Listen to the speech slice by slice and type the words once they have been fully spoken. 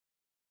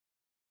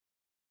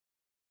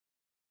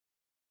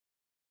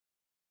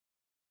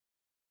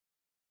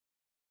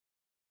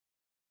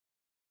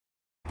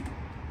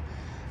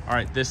All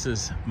right, this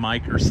is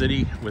Mike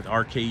City with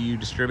RKU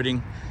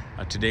Distributing.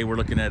 Today we're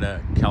looking at a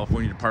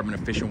California Department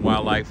of Fish and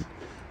Wildlife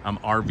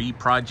RV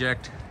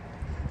project.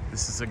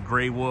 This is a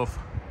Gray Wolf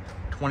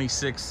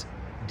 26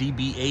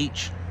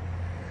 DBH.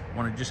 I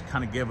want to just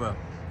kind of give a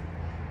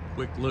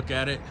quick look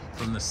at it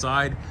from the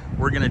side.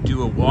 We're going to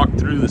do a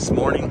walkthrough this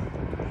morning,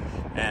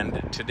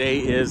 and today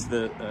is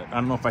the I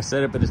don't know if I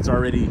said it, but it's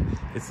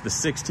the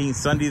 16th,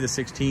 Sunday the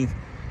 16th,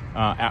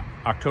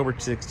 October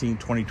 16,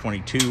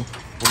 2022.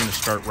 We're going to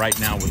start right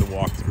now with a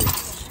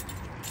walkthrough.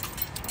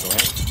 Go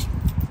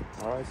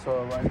ahead. All right,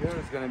 so right here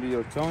is going to be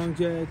your towing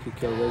jack. You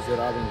can raise it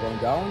up and go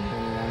down,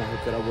 and you want to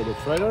hook it up with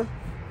a trailer.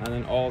 And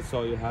then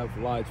also you have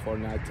light for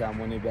nighttime.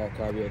 When you back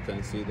up, you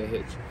can see the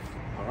hitch.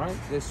 All right,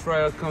 this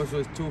trailer comes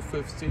with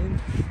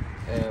 215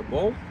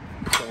 bolt.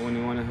 So when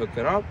you want to hook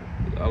it up,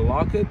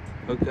 lock it,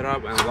 hook it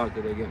up, and lock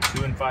it again.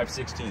 2 and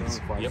 5/16.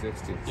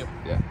 5/16. Yep.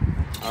 Yeah.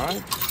 All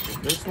right.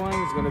 This one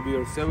is going to be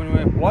your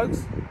 7-way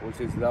plugs, which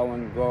is that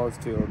one goes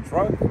to your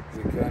truck.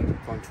 You can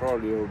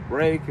control your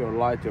brake, your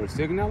light, your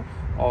signal.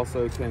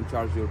 Also, you can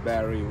charge your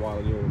battery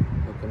while you're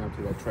hooking up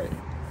to the trailer.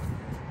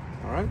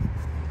 All right.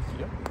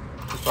 Yep.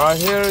 Right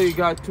here, you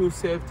got 2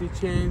 safety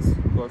chains.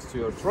 Goes to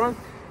your truck.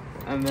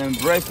 And then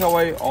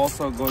breakaway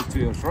also goes to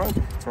your truck.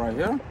 It's right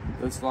here.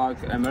 It's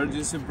like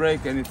emergency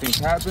brake. Anything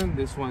happen,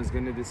 this one's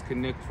gonna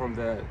disconnect from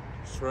the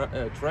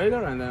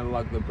trailer and then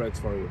lock the brakes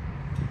for you.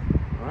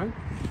 All right.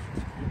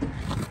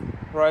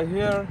 Right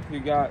here, you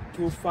got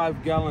 2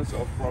 5-gallons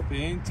of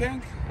propane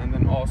tank, and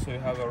then also you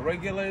have a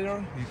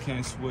regulator. You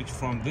can switch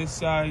from this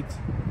side,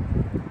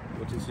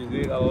 which is you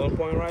see a little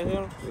point right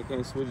here. You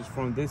can switch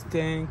from this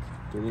tank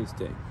to this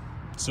tank.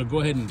 So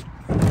go ahead and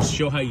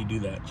show how you do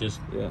that.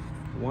 Yeah.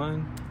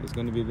 One is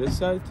going to be this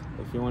side.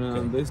 If you want it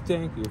on this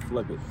tank, you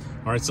flip it.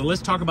 All right, so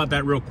let's talk about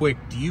that real quick.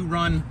 Do you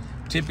run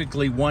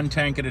typically 1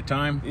 tank at a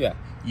time? Yeah.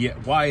 Yeah.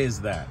 Why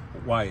is that?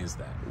 Why is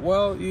that?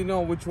 Well, you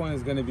know which one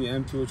is going to be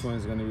empty, which one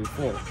is going to be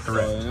full.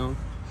 Correct. So, you know,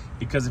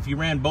 because if you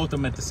ran both of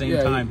them at the same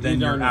time, then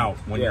you're out.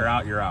 When you're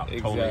out, you're out.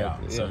 Exactly. Totally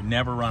out. So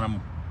never run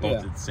them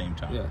both at the same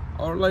time. Yeah.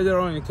 Or later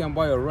on, you can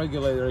buy a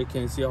regulator. You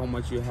can see how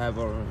much you have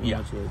or how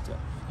much you take.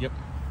 Yep.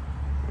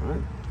 All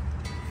right.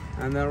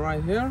 And then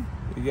right here,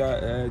 you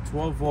got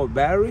 12-volt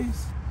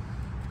batteries.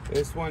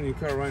 This one you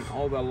can run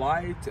all the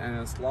light and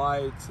it's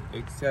light,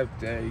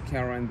 except you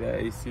can't run the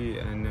AC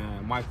and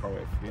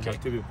microwave. You have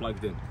to be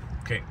plugged in.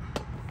 Okay.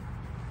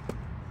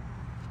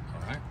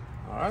 All right.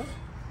 All right.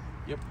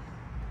 Yep.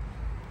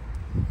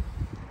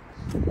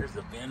 Here's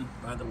the bin,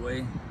 by the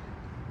way.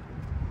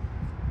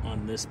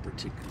 On this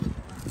particular one,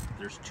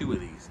 there's 2 of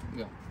these.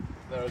 Yeah.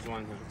 There's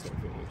one here too.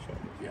 If you want to show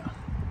me. Yeah.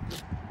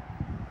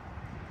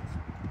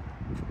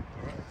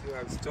 You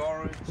have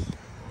storage,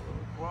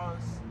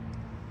 across.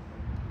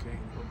 Okay.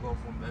 We'll go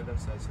from the other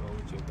side so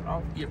we check it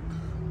out. Yep.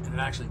 And it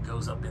actually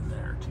goes up in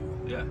there too.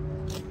 Yeah.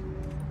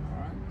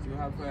 Alright. You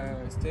have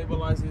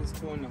stabilizers,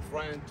 2 in the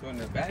front, 2 in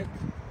the back.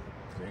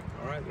 Okay.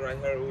 Alright, right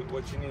here,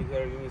 what you need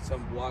here, you need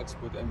some blocks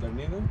put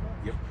underneath them.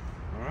 Yep.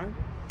 Alright.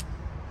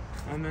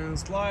 And then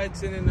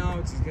slides in and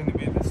out is going to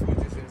be the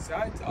switches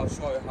inside. I'll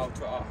show you how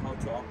to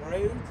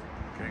operate it.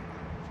 Okay.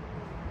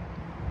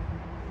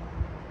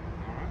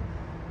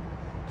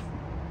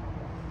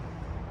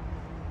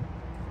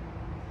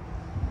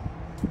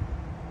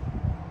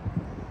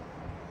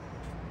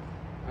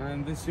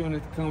 And this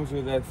unit comes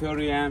with a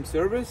 30 amp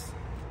service,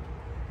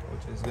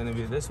 which is going to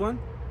be this one.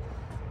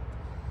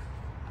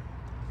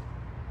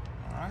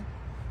 All right.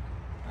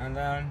 And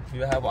then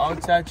you have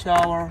outside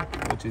shower,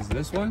 which is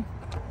this one.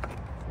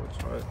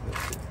 Which right,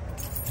 let's see.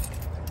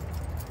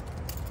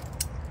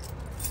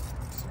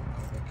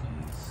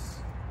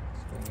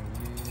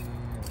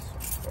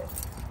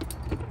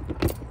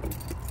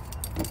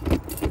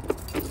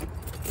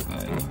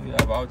 You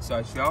have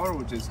outside shower,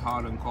 which is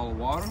hot and cold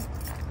water.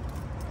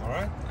 All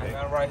right, and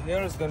then right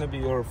here is going to be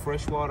your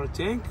freshwater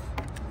tank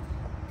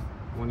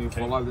when you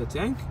fill up the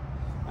tank,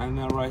 and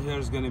then right here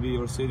is going to be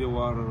your city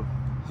water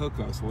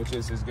hookups, which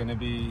is going to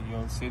be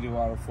your city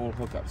water full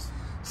hookups.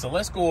 So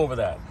let's go over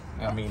that.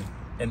 Yeah. I mean,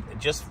 and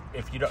just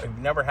if you've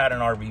never had an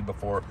RV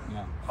before,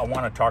 I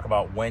want to talk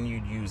about when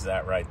you'd use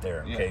that right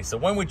there. Yeah. Okay, so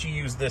when would you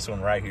use this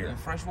one right here? The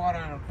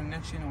freshwater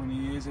connection, when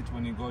you use it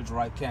when you go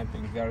dry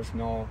camping, there's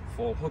no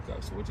full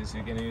hookups, which is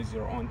you're going to use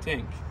your own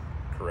tank.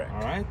 Correct.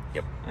 All right.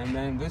 Yep. And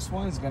then this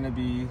one is gonna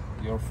be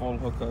your full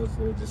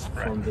hookups, just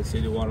from the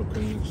city water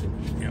connection.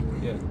 Yep.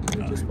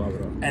 Yeah. Just pop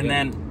it up. And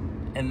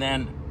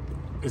then,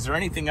 is there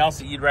anything else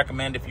that you'd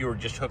recommend if you were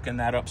just hooking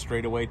that up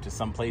straight away to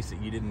some place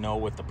that you didn't know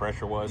what the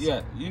pressure was?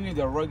 Yeah. You need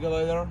a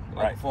regulator,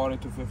 like 40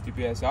 to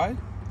 50 psi.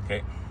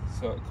 Okay.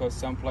 So, because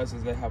some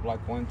places they have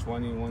like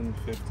 120,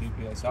 150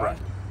 psi.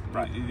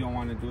 Right. You don't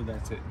want to do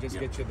that. So just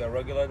get you the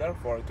regulator,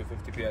 40 to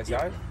 50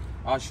 psi. Yep.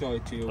 I'll show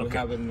it to you. We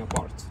have it in the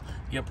parts.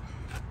 Yep.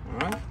 All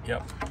right.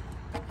 Yep.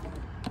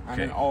 And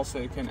then also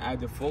you can add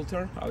the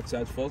filter,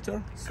 outside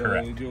filter.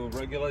 So you do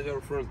regulator,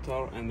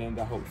 filter, and then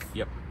the hose.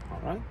 Yep. All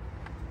right.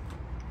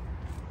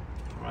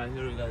 Right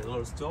here you got a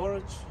little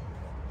storage.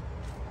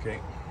 Okay.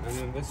 And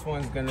then this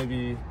one's gonna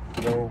be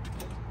your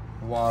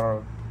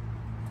water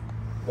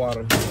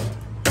water heater,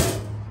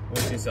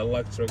 which is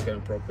electric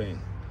and propane.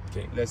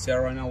 Okay. Let's say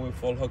right now we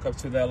full hook up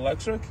to the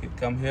electric. You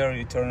come here,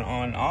 you turn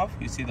on off.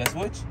 You see the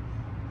switch?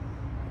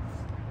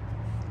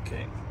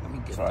 Okay. Let me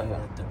get right that here.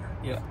 right there.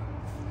 Yeah.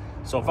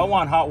 So if I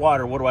want hot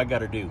water, what do I got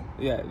to do?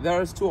 Yeah,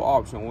 there's two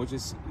options, which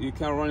is you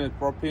can run it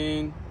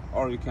propane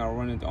or you can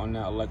run it on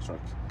the electric.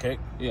 Okay.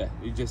 Yeah,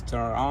 you just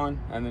turn it on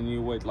and then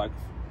you wait like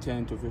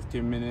 10 to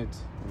 15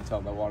 minutes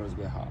until the waters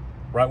get hot.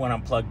 Right when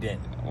I'm plugged in.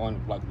 When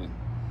plugged in.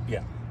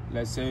 Yeah.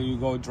 Let's say you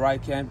go dry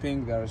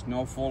camping, there's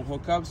no full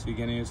hookups, you're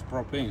gonna use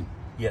propane.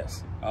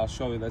 Yes. I'll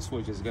show you the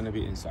switch is gonna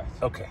be inside.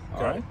 Okay.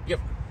 All right. Yep.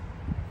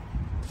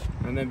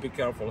 And then be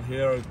careful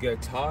here, it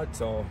gets hot,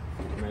 so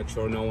make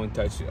sure no one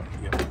touches you.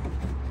 Yep.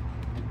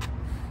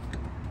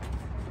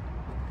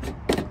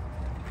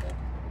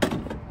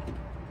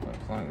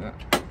 Like that.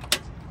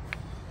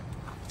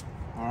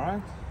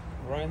 All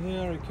right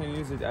here you can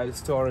use it as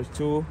storage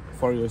too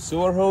for your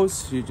sewer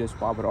hose. You just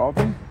pop it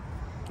open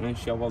and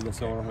shovel the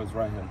sewer hose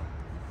right here.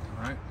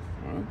 All right.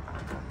 All right.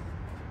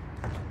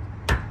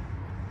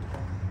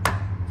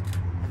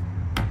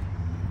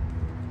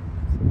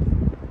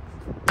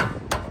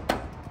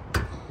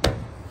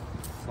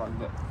 Like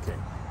that. Okay.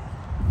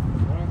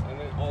 All right. And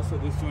then also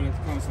this one, it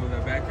comes with a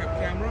backup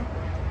camera.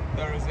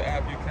 There is an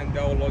app you can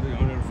download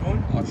it on your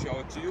phone. I'll show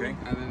it to you, Okay.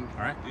 and then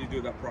All right. you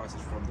do the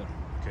process from there.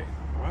 Okay.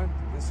 All right.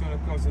 This one,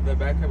 it comes with a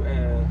backup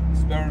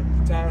spare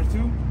tire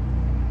too.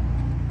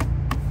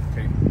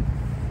 Okay.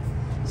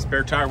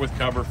 Spare tire with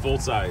cover, full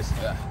size.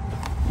 Yeah.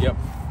 Yep.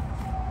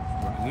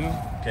 Right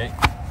here. Okay.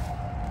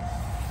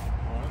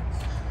 All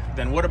right.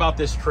 Then what about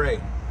this tray?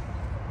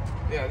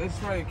 Yeah,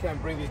 this way you can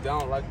bring it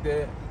down like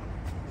that.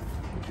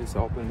 You just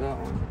open that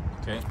one.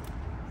 Okay.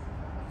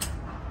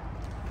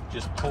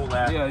 Just pull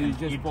that. Yeah, you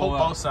just you'd pull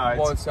both sides.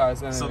 Both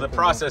sides. And So then the you can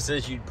process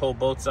is you'd pull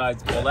both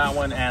sides, pull that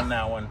one and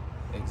that one.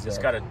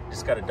 Exactly.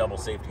 It's got a double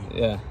safety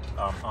Yeah.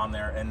 on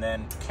there. And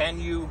then can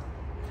you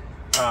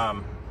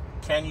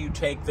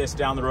take this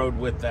down the road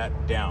with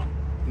that down?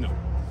 No.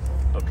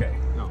 Okay.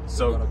 No.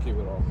 So you gotta keep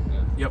it all.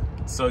 Yeah. Yep.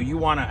 So you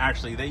want to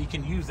actually you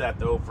can use that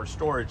though for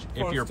storage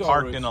if For you're storage,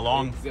 parked in a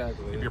long.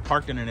 exactly, If yeah. you're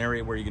parked in an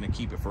area where you're going to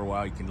keep it for a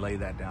while, you can lay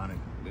that down and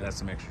that's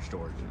some extra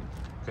storage.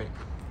 Okay.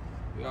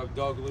 You have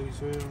dog leash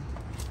here.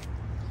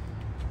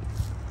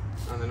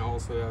 And then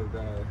also you have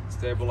the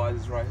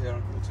stabilizers right here,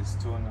 which is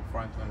two in the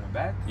front, two in the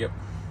back. Yep.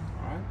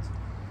 All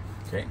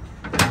right.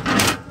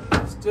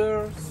 Okay.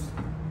 Stairs.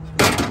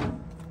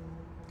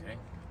 Okay.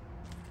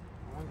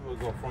 We'll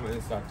go from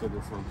inside to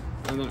this one.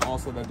 And then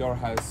also the door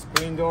has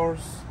screen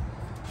doors.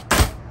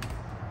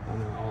 And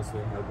then also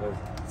you have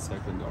the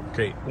second door.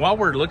 Okay. While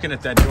we're looking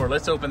at that door,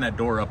 let's open that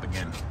door up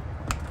again.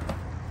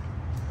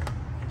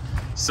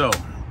 So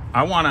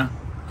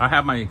I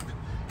have my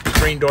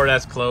screen door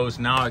that's closed.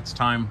 Now it's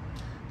time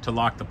to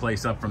lock the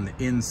place up from the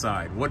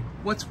inside.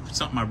 What's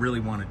something I really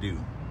want to do?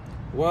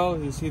 Well,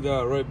 you see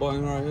the red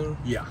button right here?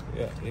 Yeah.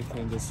 Yeah, you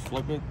can just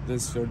flip it.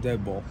 This is your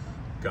deadbolt.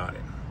 Got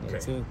it.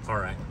 That's Okay. it. All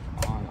right.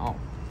 On and off.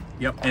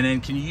 Yep. And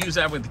then can you use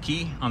that with the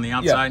key on the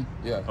outside?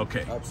 Yeah.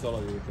 Okay.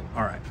 Absolutely, you can.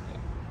 All right.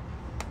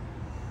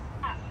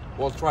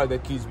 We'll try the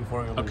keys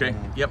before you leave. Okay.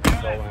 Yep.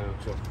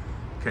 So,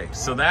 Okay.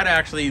 So that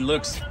actually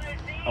looks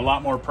a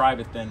lot more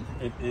private than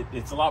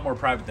it's a lot more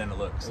private than it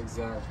looks.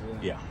 exactly.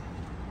 Yeah.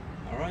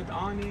 All right,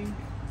 awning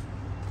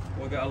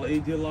with the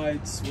LED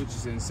lights, which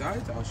is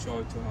inside. I'll show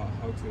you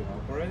how to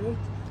operate it.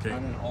 Okay.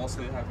 And then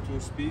also you have two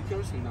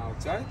speakers in the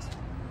outside.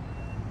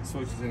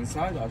 Switch is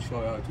inside. I'll show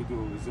you how to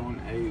do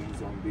zone A and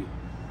zone B.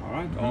 All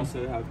right.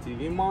 Also you have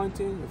TV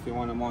mounting. If you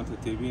want to mount a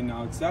TV in the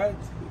outside,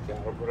 you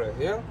can operate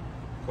here.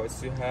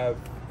 Because you have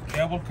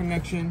cable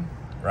connection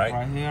Right.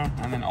 here,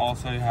 and then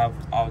also you have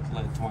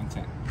outlet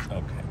 110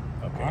 Okay.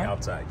 Okay. Right.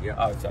 Outside. Yeah.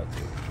 outside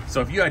too.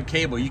 So if you had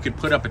cable, you could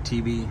put up a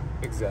TV,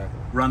 Exactly.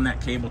 run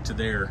that cable to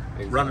there,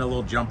 run a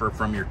little jumper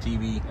from your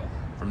TV,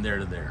 from there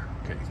to there.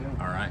 Okay. That's it.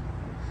 All right.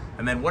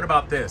 And then what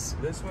about this?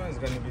 This one is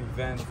going to be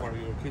vent for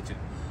your kitchen.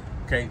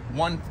 Okay.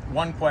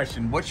 One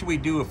question. What should we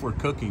do if we're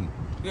cooking?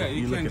 Yeah, If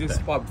you look can at just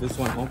that. pop this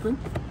one open,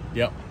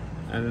 Yep.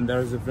 and then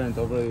there's a vent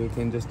over there. You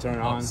can just turn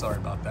Oh, on. sorry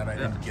about that. I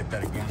didn't Yeah. get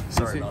that again.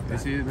 Sorry about You that.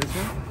 see this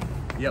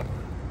one? Yep.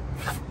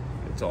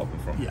 It's open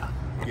from. Yeah.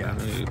 Yeah. And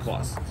then you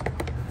close.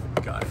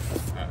 Got it.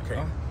 Okay.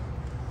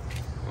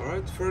 All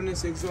right,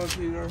 furnace exhaust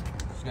heater.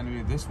 It's gonna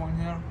be this one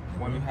here.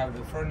 When you have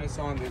the furnace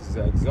on, this is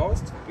the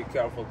exhaust. Be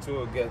careful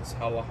too, it gets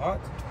hella hot.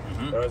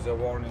 There is a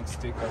warning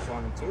stickers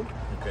on it too.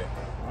 Okay.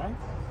 All right.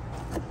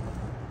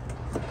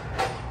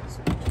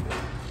 There you go.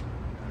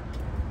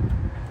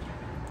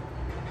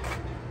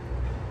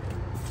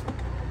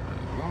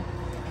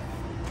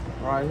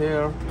 Right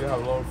here, you have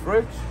a little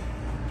fridge.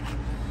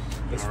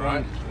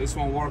 This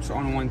one works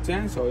on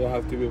 110, so you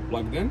have to be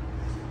plugged in.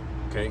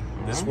 Okay.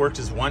 This works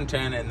as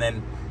 110, and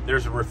then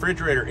there's a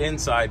refrigerator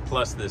inside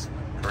plus this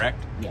one,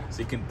 correct? Yeah. So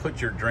you can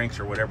put your drinks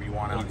or whatever you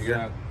want out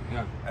here.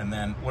 Yeah. And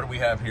then what do we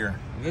have here?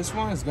 This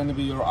one is gonna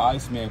be your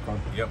ice maker.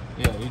 Yep.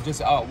 Yeah, you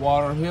just add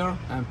water here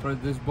and press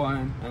this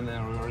button, and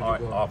then we're ready All right,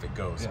 to go. off it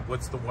goes. Yeah.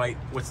 What's the white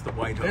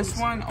hose? This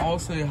one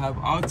also you have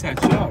outside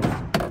shower.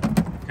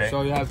 Okay.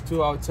 So you have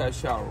two outside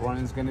shower. One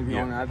is going to be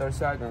Yeah. on the other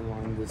side and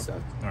one on this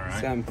side. All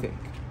right. Same thing.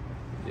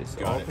 Just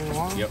Got open it.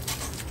 one. Yep.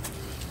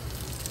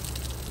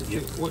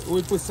 Yep.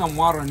 We put some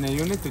water in the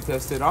unit to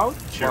test it out.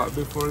 Sure. But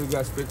before you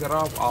guys pick it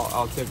up,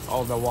 I'll take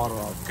all the water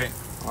out. Okay.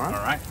 All right.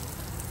 All right.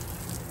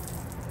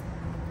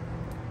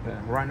 Yeah,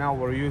 right now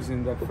we're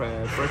using the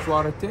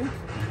freshwater tank.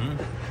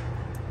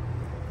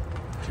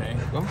 Okay.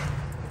 Go.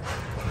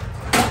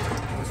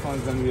 This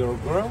one's gonna be your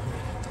grill.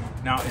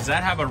 Now, does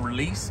that have a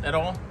release at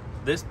all?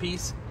 This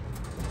piece?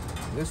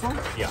 This one?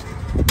 Yeah.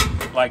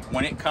 Like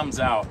when it comes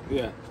out.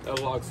 Yeah, it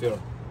locks here.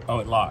 Oh,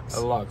 it locks.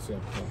 It locks here.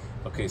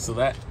 Okay, so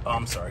that. Oh,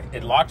 I'm sorry.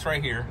 It locks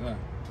right here. Yeah.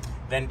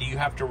 Then do you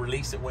have to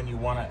release it when you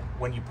want to?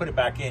 When you put it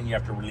back in, you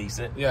have to release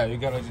it. Yeah, you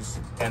gotta just.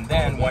 And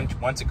then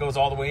once it goes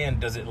all the way in,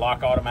 does it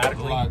lock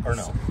automatically or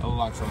no? It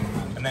locks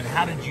automatically. And then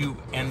how did you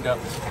end up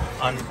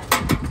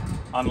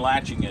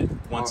unlatching it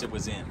once it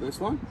was in? This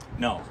one?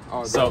 No.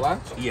 Oh, so, the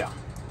latch? Yeah.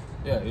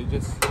 Yeah, you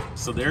just.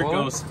 So there it pull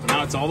goes.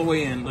 Now it's all the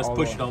way in. Let's All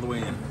push the it all the way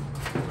in.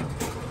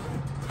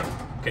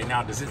 Okay,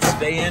 now does it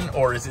stay in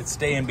or is it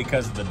stay in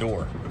because of the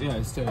door? Yeah,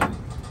 it's staying.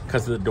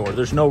 Because of the door.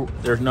 There's no.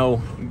 There's no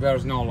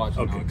latch.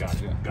 Okay, now. got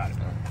it. Yeah. Got it.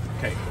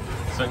 Okay,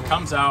 so it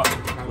comes out,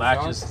 Comes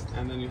latches. out,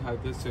 and then you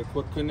have this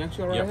quick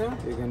connection right Yep. here.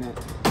 You're gonna,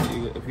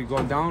 if you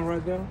go down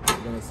right there, you're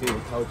gonna see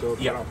how to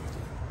open Yep. it up.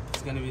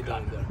 It's gonna be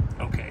down there.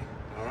 Okay.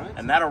 All right.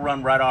 And that'll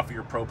run right off of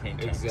your propane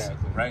tanks.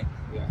 Exactly. Right?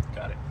 Yeah.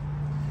 Got it.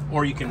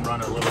 Or you can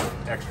run a little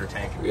extra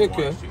tank if You you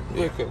could. want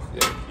to. You could.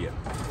 Yeah. Yeah,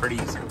 pretty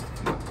easy.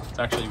 It's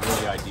actually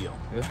really ideal.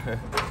 Yeah.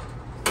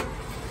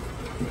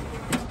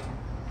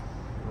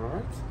 All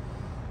right.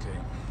 Okay.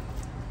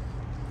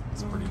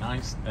 It's pretty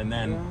nice. And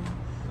then Yeah.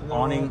 And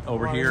awning then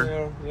over right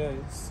here, Yeah.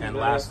 You see and the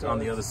last on rest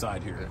the of other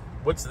side here.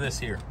 What's this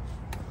here?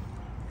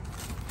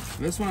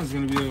 This one's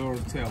gonna be your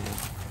table.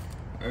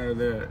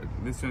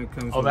 This one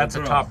comes. Oh, with that's a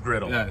grill. top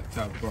griddle. Yeah,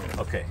 top griddle.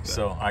 Okay,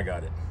 so I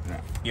got it.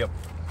 Yeah. Yep.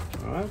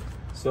 All right.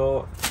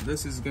 So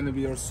this is gonna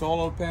be your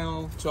solar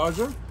panel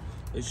charger.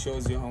 It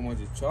shows you how much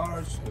it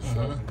charged. It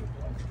shows you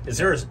Is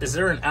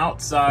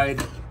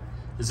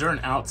there an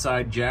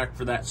outside jack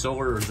for that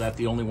solar, or is that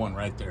the only one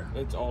right there?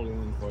 it's all in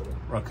one for it.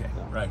 Okay,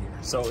 right here.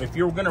 So if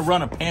you're going to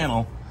run a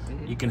panel,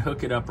 you can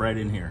hook it up right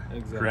in here.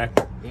 Exactly. Correct?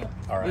 Yeah.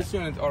 All right. This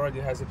unit already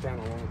has a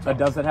panel on the top.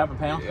 Does it have a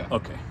panel? Yeah.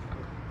 Okay.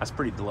 That's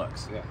pretty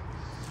deluxe. Yeah.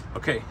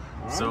 Okay.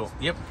 All So, right.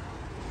 yep.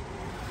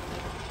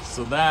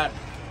 So that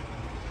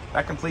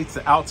completes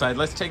the outside.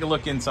 Let's take a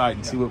look inside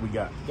and see what we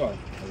got. Go ahead.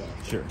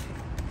 Sure.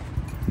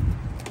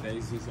 The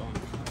AC's on.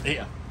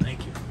 Yeah.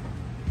 Thank you.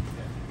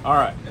 All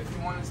right. If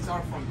you want to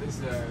start from this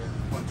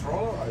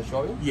controller, I'll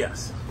show you.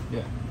 Yes.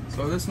 Yeah.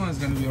 So this one is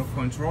going to be your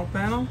control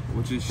panel,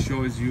 which is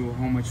shows you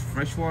how much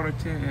freshwater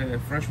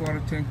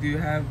tank do you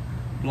have,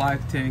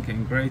 black tank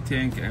and gray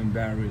tank, and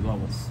battery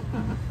levels.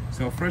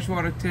 So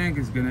freshwater tank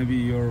is going to be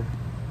your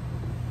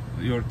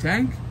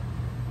tank,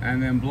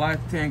 and then black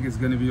tank is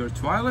going to be your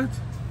toilet,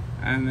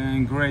 and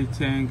then gray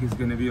tank is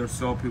going to be your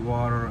soapy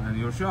water and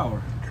your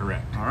shower.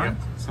 Correct. All right. Yep.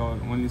 So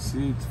when you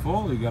see it's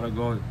full, you gotta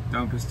go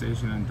dump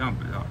station and dump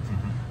it out.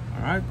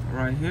 All right.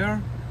 Right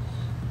here,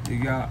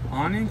 you got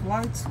awning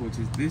lights, which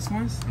is these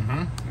ones.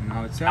 And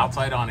now it's out.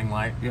 Outside awning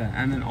light. Yeah,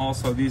 and then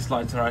also these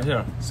lights right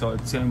here. So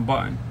it's same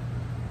button.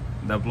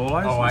 The blue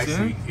lights. Oh, you I see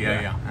see. it?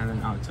 Yeah. And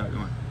then outside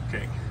one.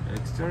 Okay.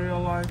 Exterior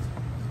light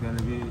is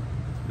gonna be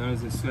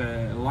there's this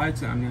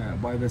light on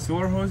by the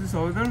sewer hoses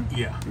over there.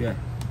 Yeah. Yeah.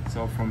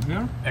 So from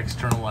here.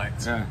 External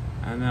lights. Yeah.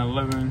 And then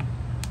living,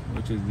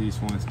 which is these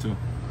ones too.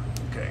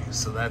 Okay.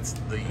 So that's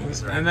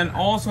these. Right And then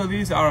also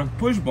these are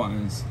push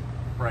buttons.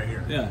 right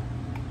here. Yeah.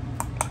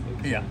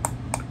 Yeah.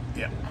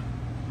 Yeah.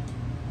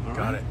 All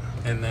Got right. it.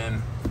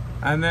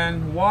 And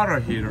then water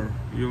heater.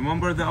 You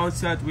remember the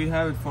outside we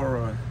have it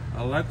for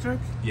electric?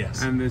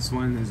 yes. And this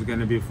one is going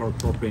to be for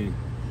propane.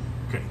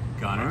 Okay.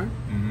 Got it. All right?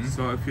 Mhm.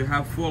 So if you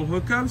have full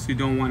hookups, you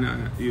don't want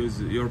to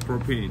use your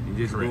propane. You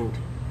just Correct.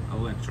 go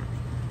electric.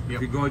 Yep.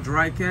 If you go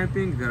dry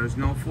camping, there is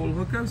no full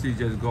hookups. You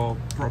just go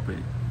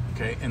propane.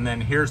 Okay. And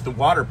then here's the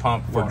water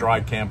pump for Water. dry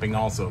camping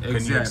also. Can you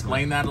Exactly.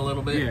 explain that a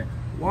little bit? Yeah.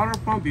 Water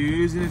pump, you're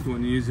using it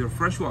when you use your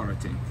freshwater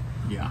tank.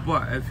 Yeah.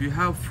 But if you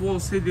have full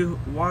city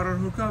water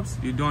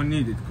hookups, you don't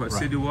need it because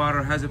Right. city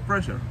water has a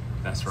pressure.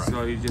 That's right.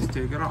 So you just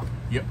take it off.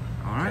 Yep.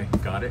 All right.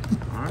 Okay, got it.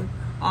 All right.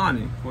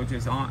 Awning, which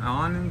is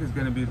awning is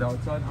going to be the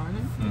outside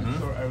awning. Mhm. Make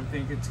sure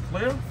everything gets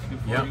clear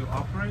before Yep. you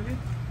operate it.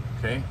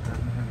 Okay. And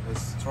then the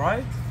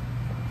stride,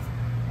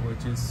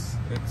 which is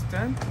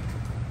extend.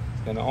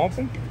 It's going to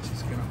open.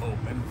 It's gonna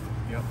open.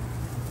 Yep.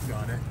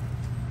 Got it.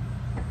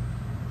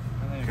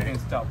 And then Okay. you can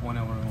stop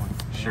whenever you want.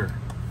 you know? Sure.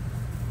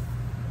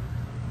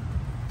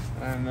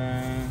 And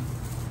then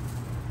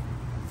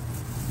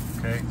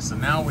Okay. So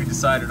now we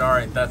decided, all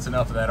right, that's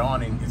enough of that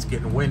awning. It's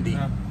getting windy.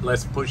 Yeah.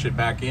 Let's push it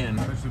back in.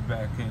 push it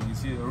back in. You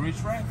see the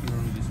retract? You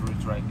just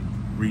retract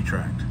it.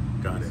 Retract.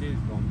 Got You see it.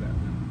 it's going back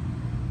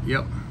in.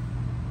 Yep.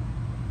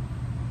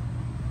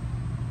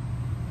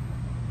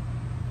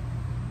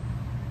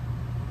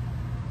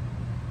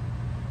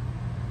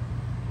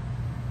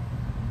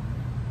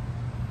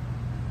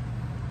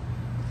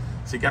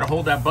 So you got to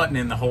hold that button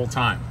in the whole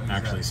time. Exactly.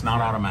 Actually, it's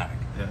not automatic.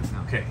 Yeah, it's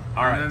not. Okay,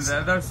 all right. And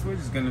then the other switch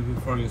is going to be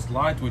for your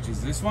slide, which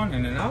is this one,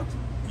 in and out.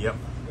 Yep.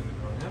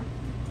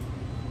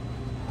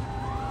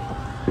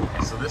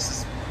 So this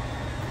is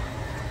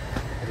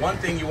one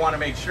thing you want to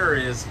make sure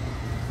is,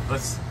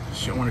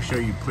 I want to show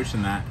you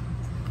pushing that.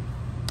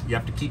 You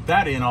have to keep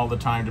that in all the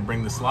time to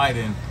bring the slide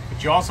in,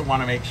 but you also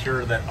want to make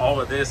sure that all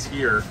of this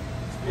here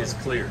is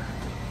clear.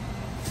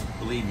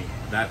 Believe me,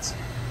 that's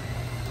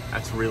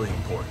really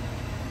important.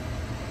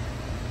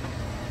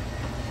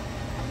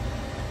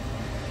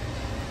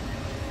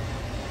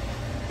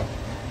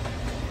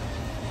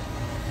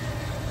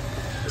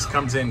 This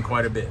comes in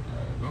quite a bit.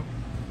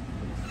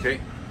 Okay.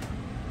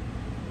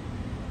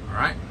 All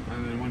right.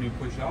 And then when you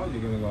push out,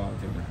 you're gonna go out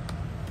there.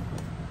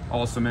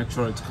 Also make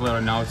sure it's clear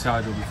on the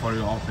outside before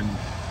you open it.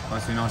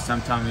 Because you know,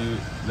 sometimes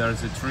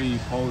there's a tree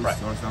post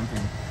or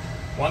something.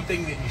 One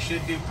thing that you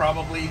should do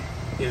probably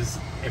is,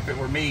 if it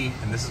were me,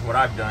 and this is what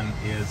I've done,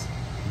 is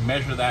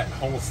measure that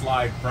whole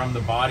slide from the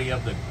body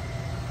of the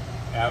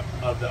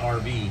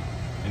RV,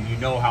 and you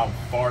know how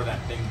far that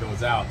thing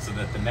goes out, so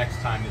that the next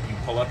time that you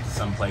pull up to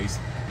someplace,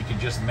 you can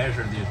just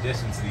measure the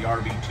distance of the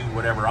RV to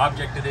whatever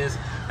object it is,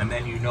 and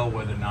then you know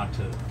whether or not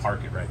to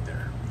park it right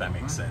there, if that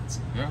makes sense.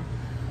 Yeah.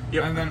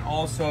 Yep. And then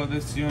also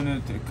this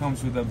unit, it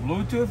comes with a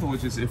Bluetooth,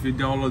 which is if you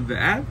download the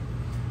app,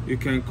 you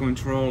can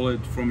control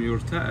it from your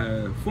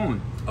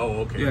phone. Oh,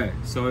 okay. Yeah,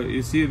 so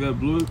you see the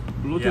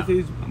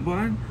Bluetooth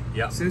button?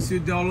 Yeah. Since you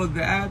download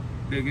the app,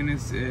 they're gonna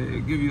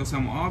give you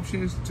some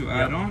options to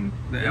add on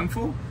the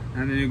info,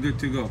 and then you're good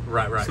to go.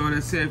 Right. So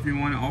let's say if you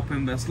want to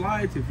open the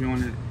slide, if you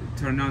want to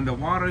turn on the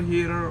water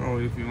heater,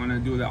 or if you want to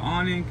do the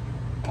awning,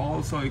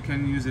 also you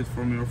can use it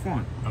from your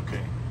phone.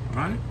 Okay. All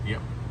right?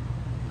 Yep.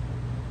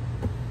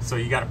 So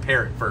you got to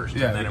pair it first,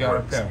 Yeah, and then you it gotta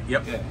works. pair.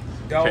 Yep. Yeah.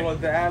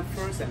 Download the app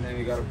first, and then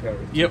you gotta pair it.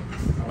 Yep.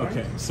 All right?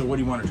 Okay. So what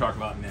do you want to talk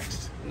about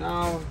next?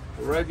 Now,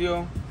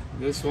 radio.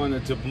 This one,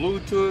 it's a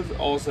Bluetooth.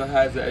 Also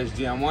has a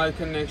HDMI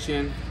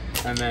connection,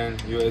 and then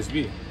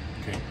USB.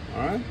 Okay.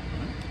 All right.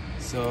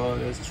 So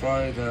let's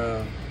try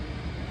the.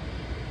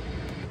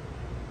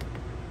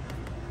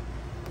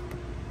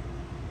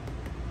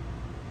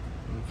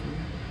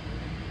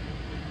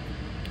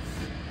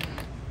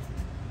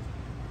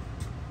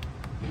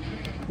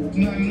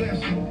 Nothing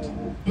less,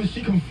 but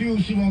she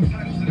confused. She won't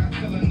titles that I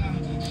tell her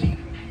now.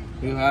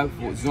 You have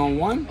zone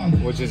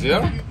 1, which is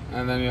here,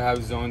 and then you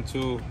have zone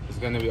 2. It's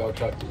gonna be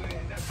outside.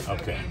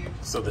 Okay.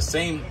 So the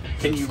same.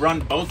 Can you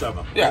run both of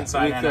them? Yeah,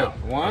 Inside and out.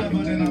 1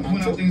 But then I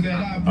point out things that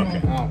I brought.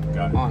 Okay. on.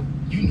 Got it.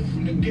 On. You knew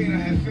from the gate I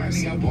had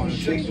family. I bought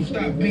shake, so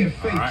stop being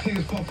fake. Alright.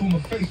 Tears fall from my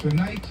face, but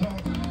now you talk.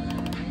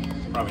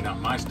 Probably not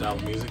my style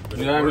of music, but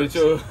Yeah, it me works.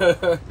 too.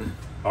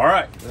 All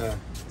right. Yeah.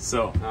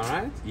 So. All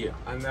right. Yeah.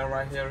 And then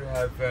right here we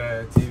have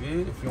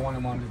TV. If you want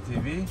to mount the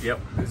TV. Yep.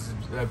 This is,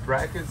 the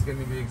bracket is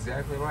gonna be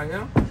exactly right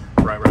here.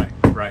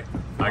 Right.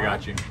 I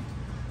got you.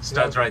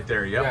 Studs right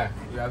there. Yep. Yeah.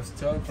 You have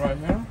studs right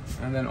here,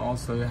 and then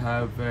also you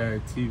have a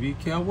TV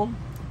cable.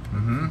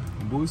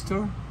 Mm-hmm.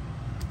 Booster.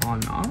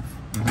 On off.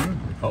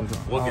 Oh,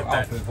 we'll get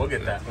that. Outlet. We'll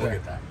get that. We'll Yeah.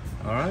 get that.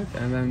 All right,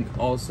 and then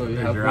also you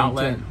There's have your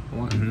outlet.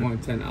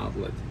 110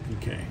 outlet.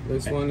 Okay.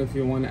 This one, if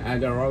you want to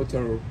add a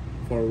router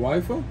for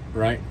Wi-Fi,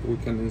 Right. we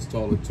can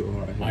install it too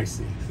right here. I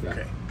see. Yeah.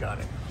 Okay. Got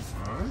it.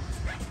 All right.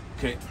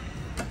 Okay.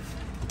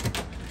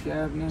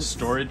 Cabinet.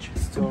 Storage.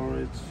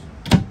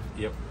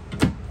 Yep.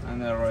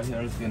 And then right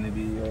here is going to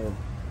be your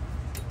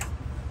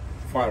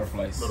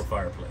fireplace. Little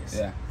fireplace.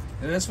 Yeah.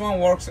 And this one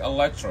works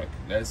electric.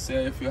 Let's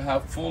say if you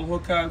have full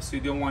hookups, you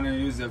don't want to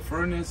use a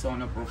furnace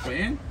on a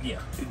propane, Yeah.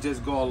 you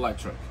just go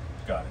electric.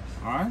 Got it.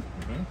 All right.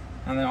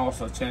 And then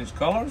also change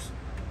colors.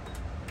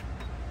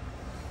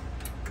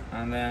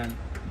 And then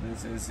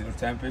this is your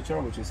temperature,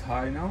 which is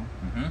high now.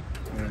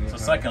 So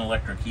it's like an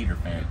electric heater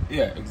fan.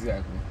 Yeah,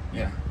 exactly.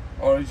 Yeah.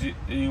 Or if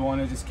you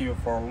want to just keep it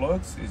for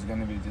looks, it's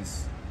gonna be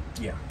just.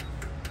 Yeah.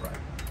 Right.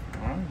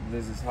 All right.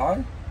 This is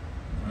high,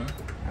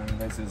 and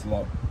this is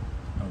low.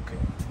 Okay.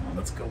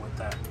 Let's go with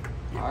that.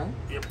 Yep. High,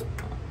 Yep.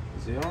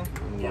 0,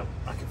 and low. Yep.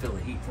 I can feel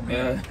the heat from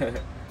here. Yeah.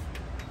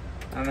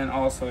 And then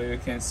also you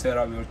can set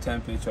up your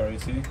temperature. You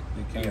see,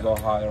 you can go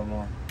higher or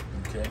more.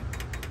 Okay.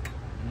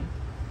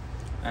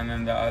 And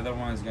then the other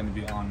one is gonna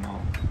be on now.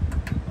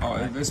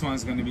 Oh, this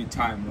one's gonna be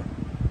timer.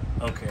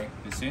 Okay.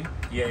 You see?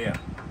 Yeah.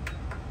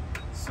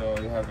 So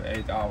you have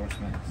 8 hours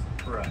max.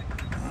 Right.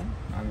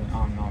 I mean,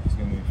 on and off is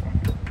gonna be from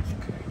here.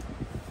 Okay.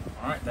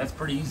 All right. That's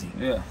pretty easy.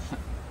 Yeah.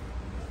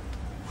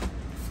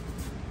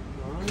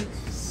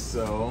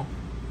 So,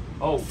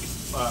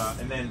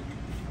 and then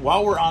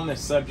while we're on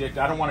this subject,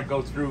 I don't want to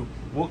go through.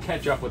 We'll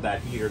catch up with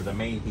that heater, the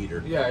main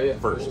heater. Yeah.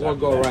 First. We'll after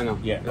go that. right now.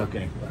 Yeah.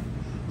 Okay.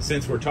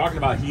 Since we're talking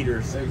about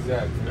heaters,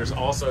 Exactly. there's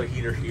also a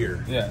heater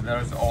here. Yeah,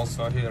 there's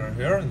also a heater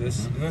here.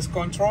 This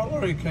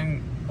controller, you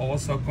can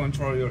also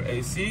control your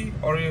AC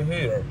or your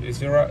heater. You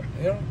see right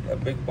here, the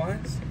big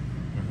buttons.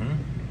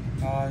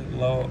 High,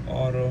 low,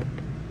 auto,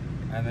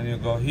 and then you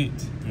go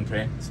heat.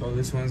 Okay. So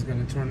this one's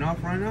gonna turn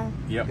off right now.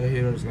 Yep. The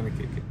heater is gonna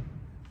kick it.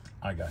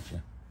 I got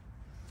you.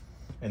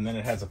 And then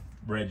it has a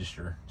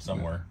register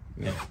somewhere.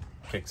 Yeah. and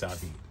it kicks out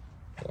heat.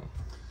 Yeah.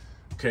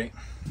 Okay.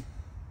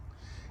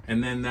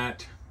 And then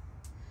that,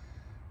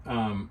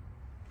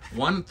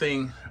 one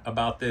thing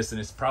about this, and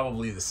it's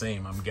probably the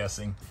same, I'm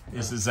guessing,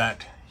 is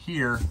that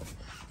here,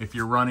 if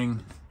you're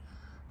running,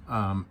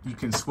 you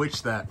can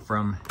switch that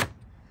from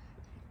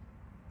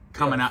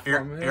coming out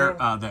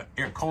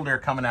cold air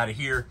coming out of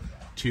here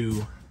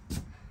to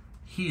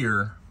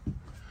here,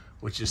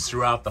 which is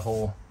throughout the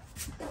whole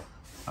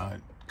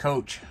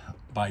coach,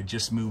 by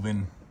just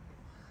moving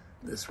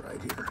this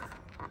right here.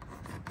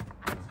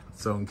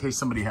 So in case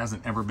somebody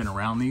hasn't ever been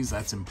around these,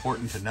 that's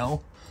important to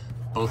know.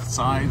 Both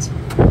sides,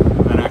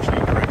 that actually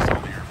corrects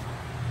on there.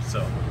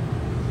 So,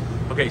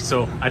 okay,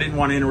 so I didn't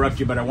want to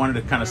interrupt you, but I wanted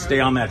to kind of stay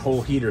on that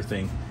whole heater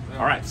thing.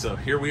 All right, so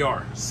here we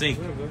are, sink.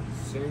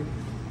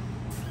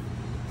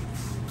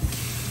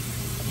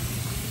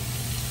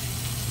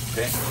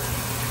 Okay.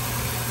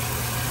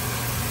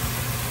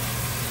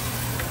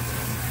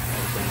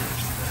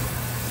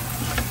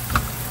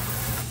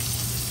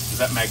 Is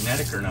that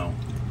magnetic or no?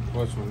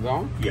 Which one,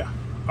 down? Yeah.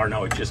 Or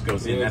no, it just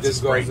goes in. Yeah, That's a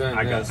spring.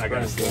 I got a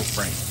spring.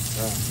 spring.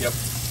 Yeah. Yep.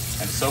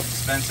 And soap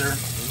dispenser.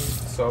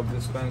 Soap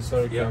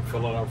dispenser, you can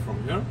fill it up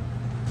from here,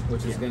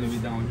 which is going to be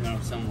down here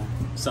somewhere.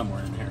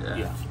 Somewhere in here.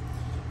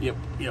 Yeah.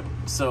 Yep.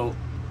 So,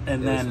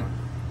 and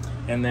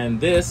then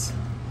this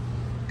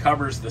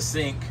covers the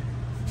sink,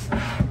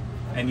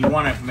 and you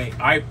want to make.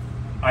 I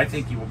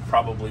think you would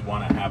probably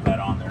want to have that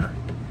on there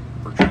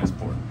for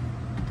transport.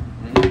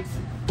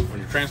 When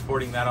you're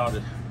transporting, that ought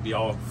to be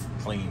all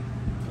clean.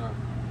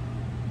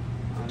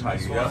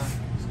 Tidy it up.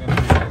 It's going to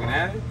be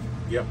magnetic.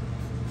 Yep.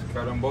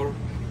 Cut on board.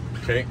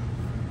 Okay.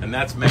 And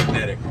that's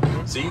magnetic.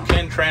 So you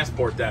can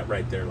transport that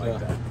right there like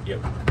that.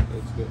 Yep.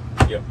 That's good.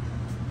 Yep.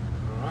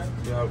 All right.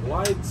 You have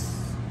lights,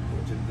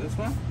 which is this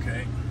one.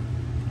 Okay.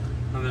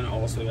 And then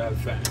also you have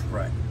fan.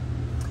 Right.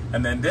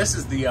 And then this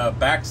is the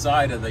back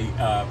side of the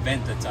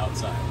vent that's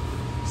outside.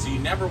 So you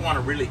never want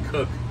to really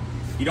cook.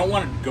 You don't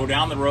want to go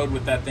down the road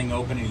with that thing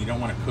open, and you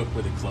don't want to cook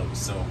with it closed.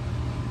 So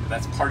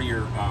that's part of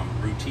your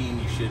routine.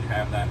 You should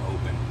have that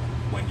open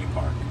when you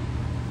park.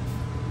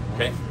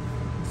 Okay.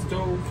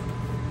 Stove.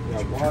 You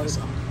have Turn this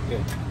water. on.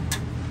 Yeah.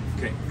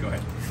 Okay, go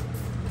ahead.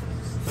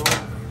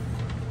 Stove.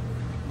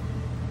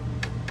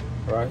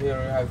 Right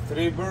here you have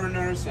 3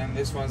 burners, and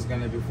this one's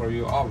gonna be for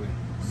your oven.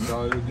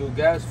 So you do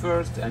gas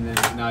first, and then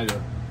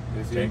igniter.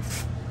 You see? Okay.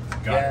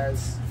 Got it.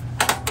 Gas,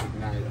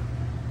 igniter.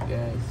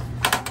 Gas,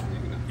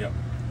 igniter. Yep.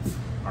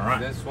 All right.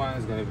 This one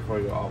is gonna be for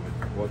your oven.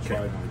 We'll try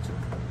Okay. it on too.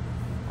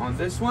 On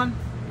this one,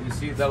 you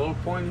see that little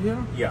point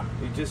here? Yeah.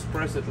 You just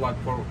press it like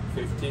for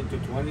 15 to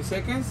 20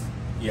 seconds,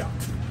 Yeah.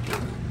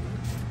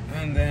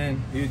 and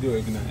then you do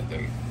ignite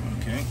again.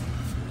 Okay.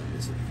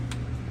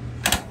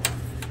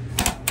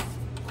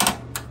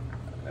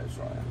 That's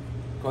right.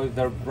 Because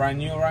they're brand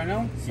new right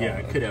now. So Yeah,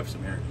 it could have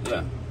some air.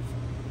 Yeah.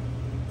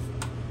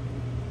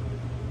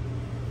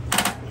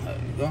 There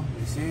you go.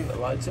 You see the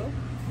lights up?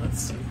 Let's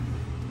see.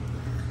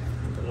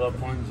 The little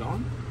point's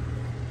on.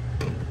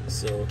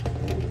 So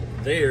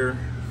there.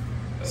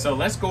 So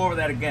let's go over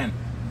that again.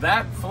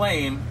 That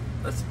flame,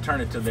 let's turn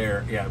it to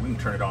there. Yeah, we can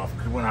turn it off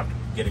because we don't have to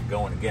get it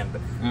going again.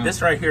 But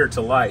this right here to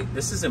light,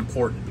 this is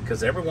important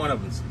because every one of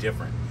them is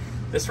different.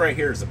 This right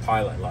here is a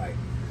pilot light.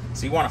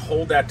 So you want to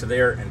hold that to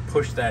there and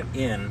push that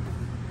in.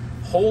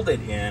 Hold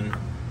it in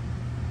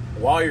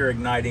while you're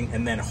igniting,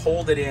 and then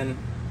hold it in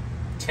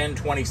 10,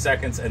 20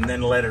 seconds, and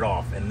then let it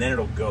off, and then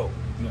it'll go.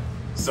 Yeah.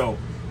 So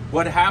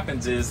what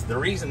happens is, the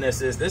reason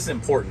this is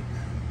important.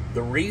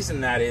 The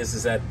reason that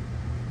is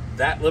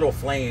that little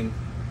flame,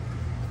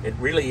 it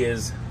really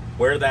is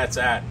where that's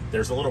at.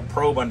 There's a little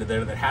probe under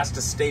there that has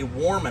to stay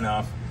warm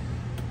enough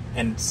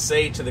and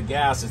say to the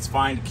gas, it's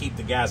fine to keep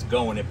the gas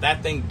going. If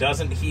that thing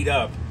doesn't heat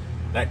up,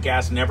 that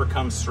gas never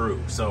comes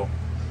through. So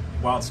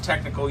while it's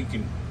technical, you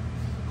can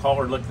call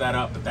or look that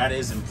up, but that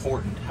is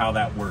important how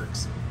that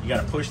works. You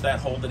got to push that,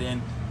 hold it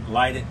in,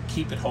 light it,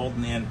 keep it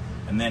holding in,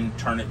 and then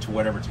turn it to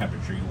whatever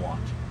temperature you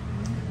want.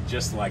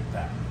 Just like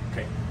that.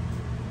 Okay.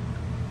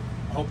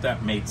 I hope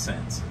that made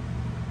sense.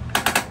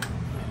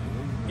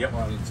 Yep.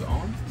 While it's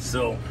on.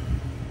 So,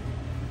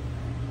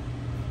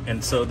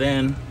 and so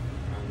then And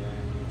then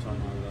you turn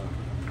on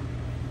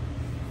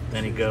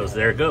then it goes,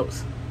 there it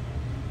goes.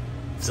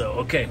 So,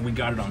 okay, we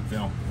got it on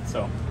film.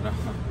 So,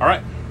 all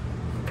right.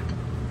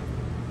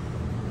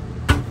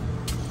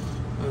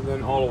 And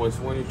then always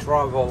when you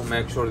travel,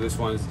 make sure this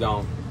one is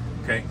down.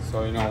 Okay.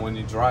 So you know when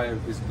you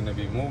drive, it's gonna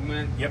be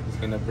movement. Yep. It's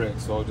gonna break.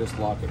 So just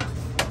lock it.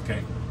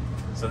 Okay.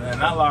 So then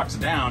that locks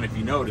down, if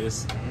you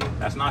notice.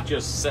 That's not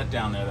just set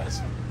down there,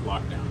 that's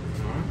locked down.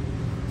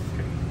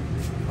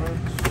 Okay.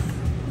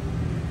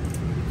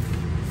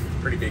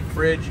 Pretty big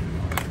fridge,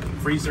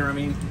 freezer, I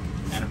mean,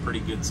 and a pretty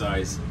good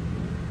size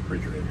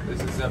refrigerator.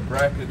 This is a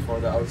bracket for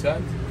the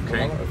outside.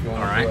 Okay. If you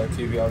want All to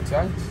do a TV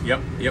outside. Yep,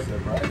 yep, This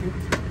is a bracket.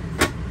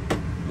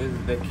 This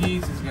is the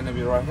keys is gonna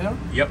be right here.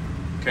 yep.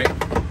 Okay.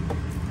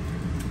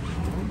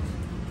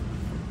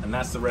 And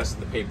that's the rest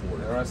of the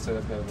paperwork. The rest of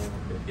the paper.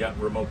 Okay. Yeah,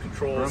 remote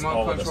controls, all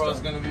Remote of the control is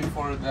stuff. gonna be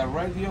for the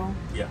radio.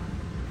 Yeah.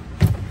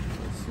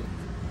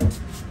 Let's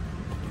see.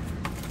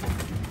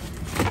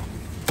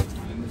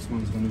 This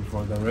one's gonna be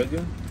for the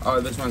radio. Oh,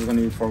 this one's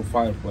gonna be for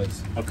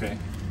fireplace. Okay.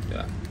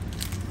 Yeah.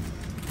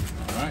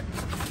 All right.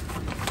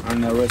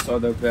 And the rest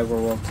of the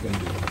paperwork's gonna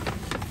be.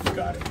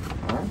 Got it.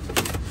 All right.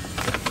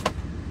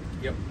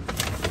 Yep.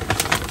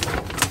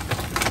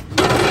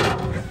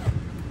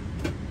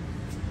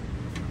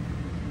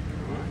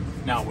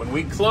 Now, when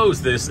we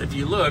close this, if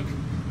you look,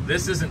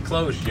 this isn't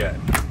closed yet.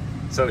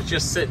 So it's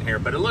just sitting here,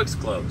 but it looks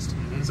closed.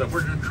 So if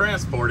we're gonna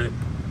transport it,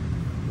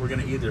 we're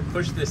gonna either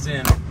push this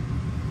in,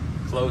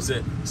 close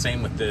it,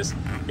 same with this.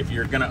 If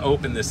you're gonna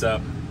open this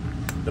up,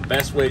 the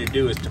best way to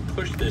do is to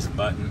push this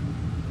button.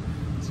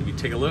 So if you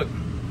take a look,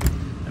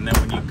 and then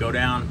when you go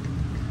down,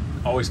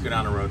 always go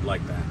down the road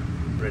like that,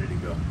 ready to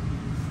go.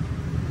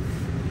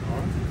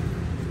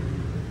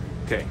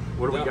 Okay,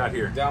 what do we got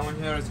here? Down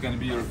here is going to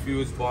be your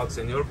fuse box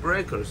and your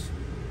breakers.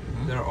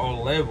 They're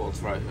all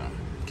labels right here.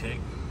 Okay.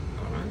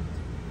 Alright.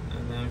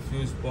 And then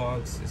fuse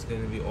box is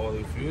going to be all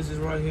your fuses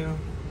right here.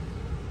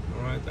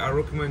 Alright. I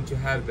recommend to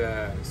have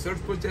the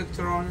surge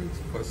protector on it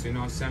because you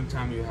know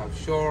sometimes you have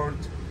short,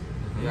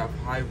 you have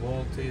high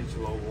voltage,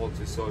 low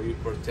voltage, so you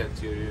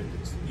protect your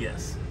units.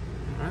 Yes.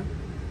 Alright.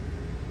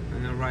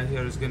 And then right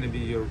here is going to be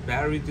your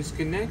battery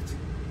disconnect,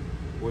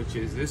 which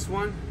is this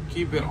one.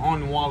 Keep it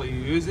on while you're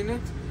using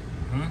it.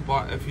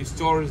 But if you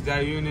store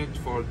that unit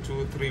for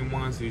 2-3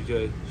 months, you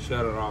just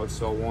shut it out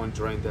so it won't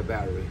drain the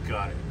battery.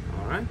 Got it.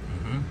 All right.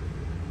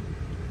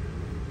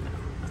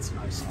 That's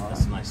nice.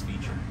 That's a nice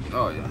feature.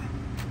 Oh yeah.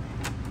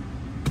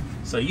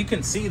 So you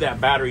can see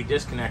that battery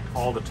disconnect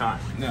all the time.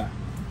 Yeah.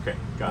 Okay.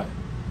 Got it.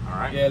 All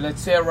right. Yeah.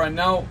 Let's say right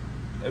now,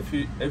 if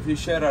you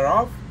shut it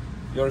off,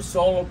 your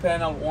solar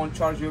panel won't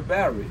charge your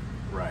battery.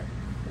 Right.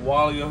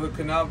 While you're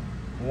hooking up,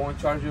 it won't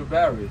charge your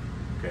battery.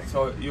 Okay.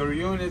 So your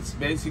units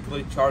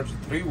basically charge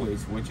 3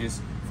 ways, which is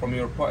from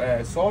your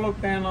solar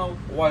panel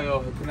while you're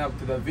hooking up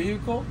to the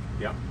vehicle.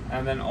 Yep.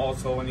 And then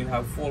also when you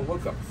have full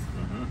hookups.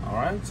 All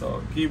right.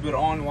 So keep it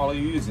on while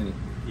you're using it.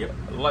 Yep.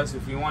 Unless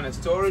if you want to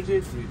storage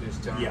it, you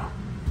just turn it Yeah. on.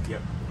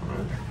 Yep. All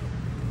right.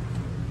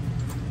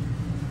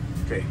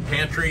 Okay.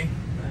 Pantry.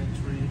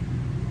 Battery.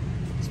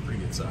 It's pretty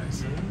good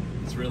size.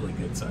 It's really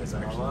good size,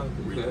 actually. like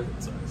it. Really Yeah.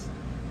 good size.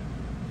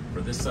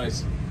 For this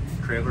size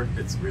trailer,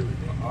 it's really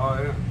big. Oh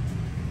yeah.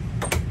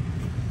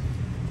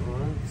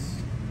 Alright.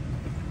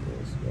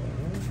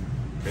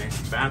 Okay.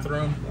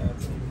 Bathroom.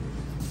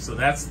 So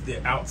that's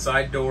the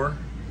outside door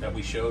that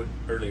we showed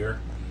earlier.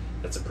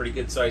 That's a pretty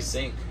good size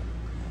sink.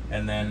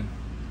 And then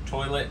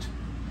toilet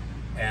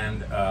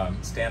and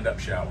stand-up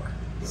shower.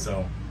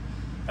 So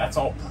that's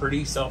all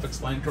pretty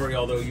self-explanatory,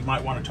 although you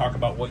might want to talk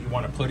about what you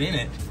want to put in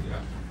it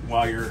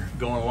while you're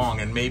going along,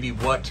 and maybe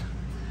what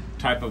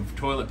type of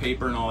toilet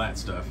paper and all that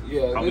stuff.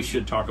 Yeah, Probably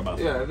should talk about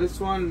that. Yeah, this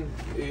one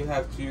you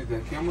have to use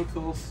the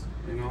chemicals,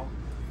 you know,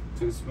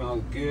 to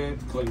smell good,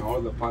 clean all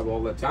the pipe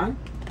all the time.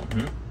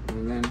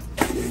 And then,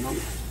 you know,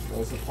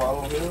 there's a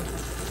bottle here.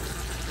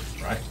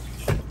 Right.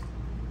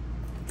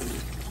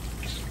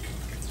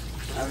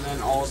 And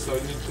then also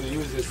you need to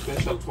use a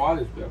special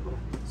toilet paper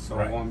so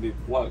it won't be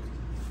plugged.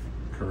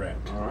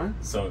 Correct. All right.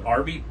 So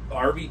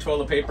RV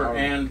toilet paper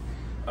and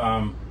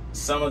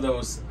some of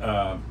those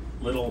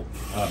little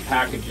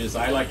packages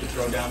I like to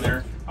throw down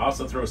there. I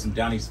also throw some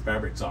Downey's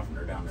fabric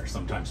softener down there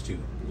sometimes too,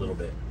 a little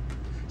bit.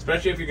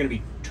 Especially if you're going to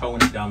be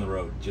towing it down the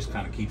road. Just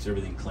kind of keeps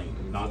everything clean,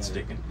 not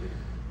sticking.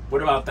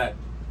 What about that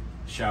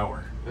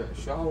shower? Yeah,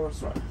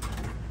 showers, right.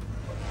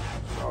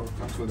 Shower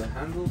comes with a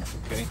handle.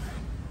 Okay.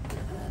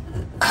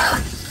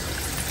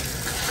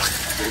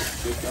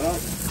 Pick it up.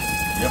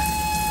 Yep.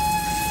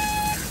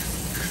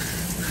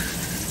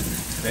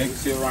 You can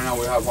see right now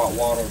we have hot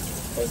water.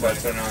 Because I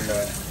turn on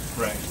the...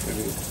 Right.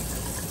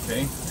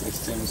 Okay. The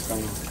steam is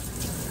coming.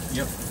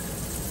 Yep.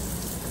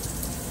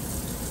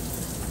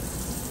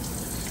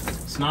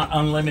 It's not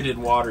unlimited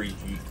water,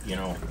 you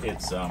know,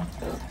 it's,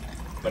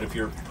 but if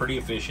you're pretty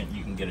efficient,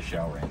 you can get a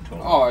shower in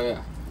totally. Oh,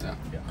 yeah. Yeah.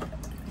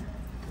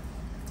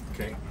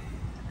 Okay.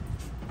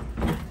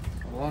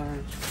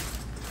 Large.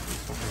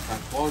 This one we can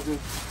close it.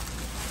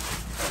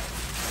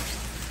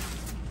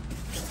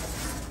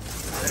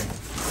 Okay.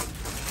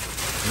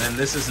 And then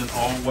this is an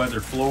all-weather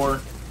floor.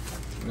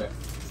 Yeah.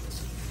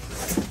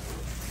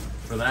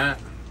 For that.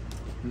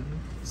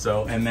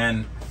 So, and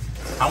then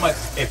how much,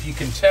 if you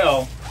can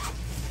tell,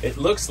 it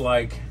looks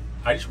like,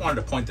 I just wanted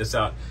to point this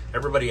out.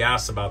 Everybody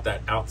asks about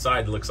that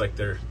outside. It looks like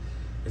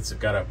it's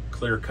got a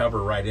clear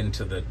cover right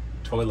into the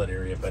toilet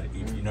area, but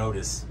if you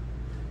notice,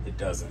 it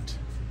doesn't.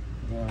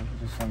 Yeah,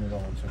 just send it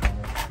over to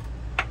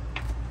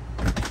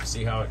her.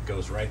 See how it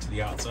goes right to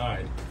the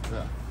outside?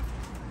 Yeah.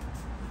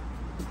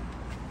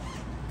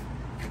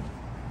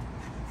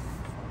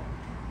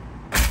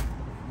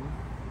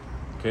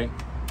 Okay.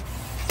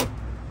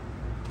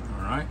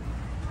 All right.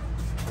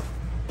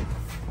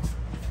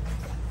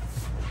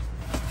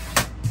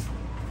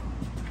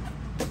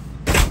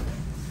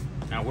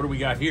 Now, what do we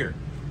got here?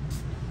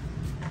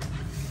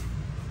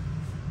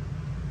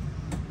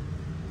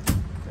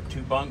 Got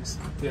 2 bunks.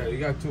 Yeah, you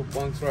got 2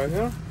 bunks right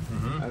here.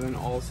 And then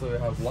also you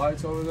have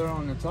lights over there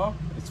on the top.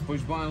 It's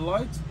push button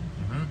light.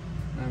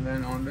 And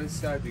then on this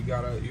side, you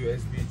got a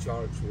USB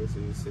charge, which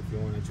is if you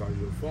want to charge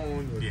your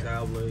phone, your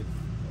tablet,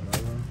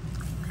 whatever.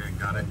 Okay,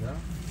 got it.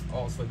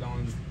 Also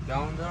down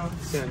there,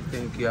 same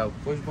thing. You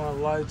have push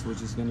button lights,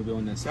 which is going to be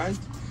on the side.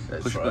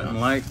 Push button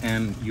light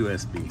and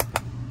USB.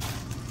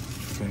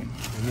 Okay.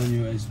 And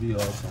then USB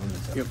also on the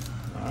side. Yep.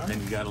 Right.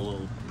 And you got a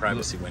little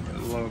privacy window. A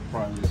little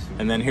privacy.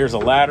 And then here's a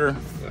ladder.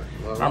 Yeah,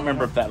 I don't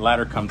remember if that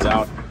ladder comes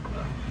out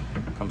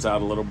a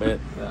little bit.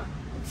 Yeah.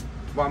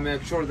 But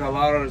make sure the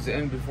ladder is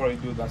in before you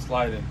do the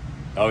sliding.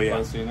 Oh yeah.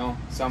 Because, you know,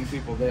 some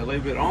people, they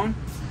leave it on,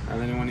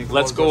 and then when you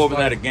let's go over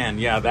that again.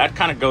 Yeah, that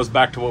kind of goes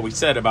back to what we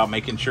said about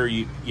making sure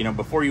you know,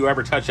 before you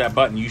ever touch that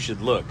button, you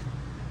should look.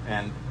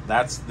 And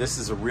this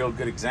is a real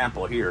good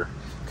example here,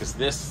 because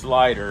this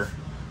slider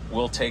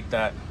will take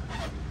that,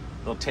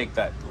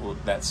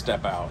 that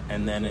step out,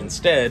 and then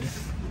instead,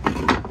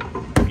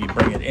 if you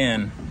bring it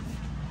in,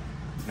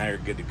 now you're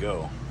good to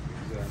go.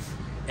 Exactly.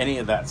 Any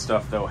of that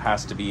stuff though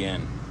has to be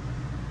in.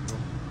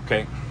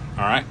 Okay,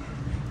 all right.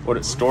 What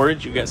is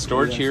storage? You got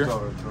storage here?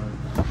 Storage,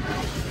 right.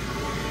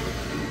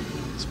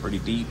 It's pretty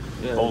deep.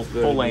 Yeah,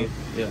 full length.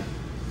 Deep. Yeah.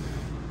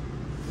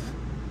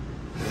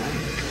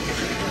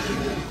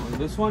 On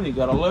this one, you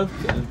gotta lift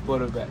and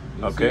put it back.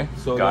 Okay.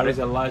 See? So got there is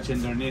it. a latch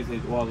underneath it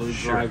while we're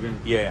driving.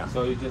 Yeah.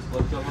 So you just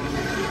lift it a little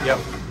bit. Yep.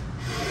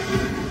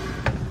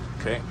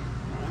 Okay.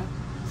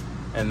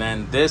 And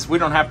then this, we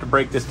don't have to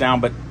break this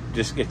down, but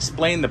just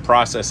explain the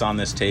process on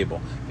this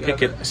table.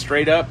 Pick it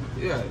straight up.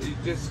 Yeah, you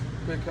just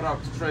pick it up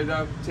straight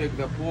up, take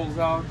the pulls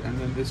out, and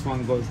then this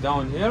one goes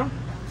down here,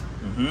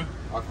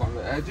 like on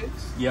the edges.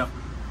 Yep.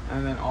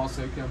 And then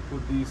also you can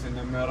put these in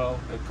the middle.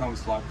 It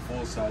comes like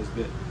full size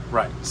bit.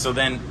 Right. So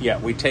then, yeah,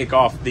 we take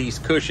off these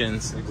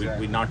cushions.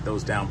 Exactly. We knock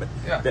those down,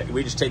 but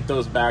we just take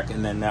those back,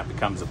 and then that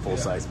becomes a full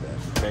size bed.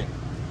 Okay.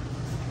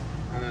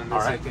 And then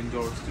the second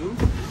doors too.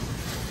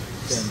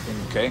 Same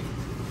thing. Okay.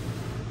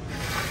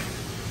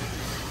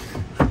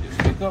 Just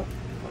pick up.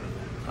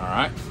 All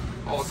right.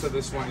 Also,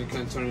 this one you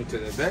can turn it to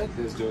the bed.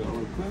 Let's do it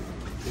real quick.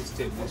 Just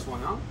take this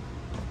one out.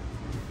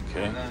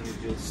 Okay. And then you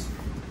just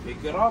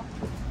pick it up.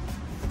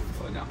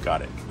 Go down.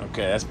 Got it.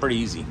 Okay, that's pretty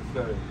easy.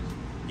 Very easy.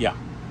 Yeah.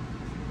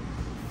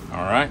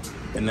 All right.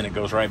 And then it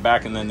goes right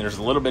back, and then there's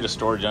a little bit of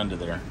storage under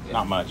there. Yeah.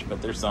 Not much,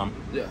 but there's some.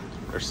 Yeah.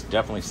 There's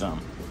definitely some.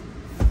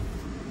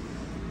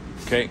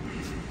 Okay.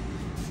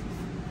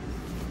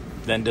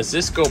 Then does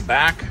this go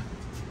back?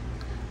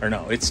 Or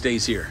no, it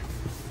stays here.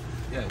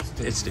 Yeah,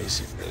 It stays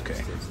here. Yeah, Okay.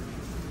 it stays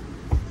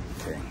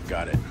here. Okay,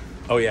 got it.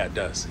 Oh yeah, it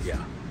does.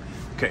 Yeah.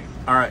 Okay.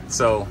 All right.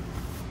 So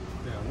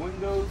Yeah,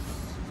 windows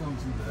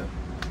comes with the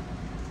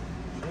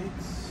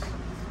shades.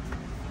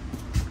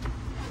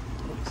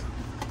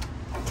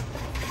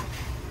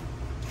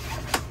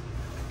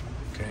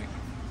 okay.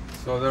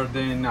 So they're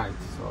day and night.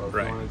 So if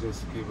Right. you want to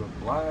just keep it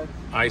black.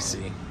 I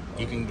see.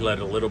 You can let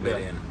a little bit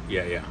Yeah. in.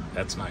 Yeah, yeah.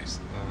 That's nice.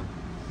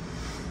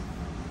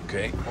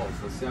 Okay.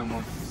 Also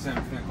same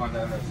thing on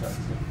the other side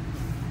too.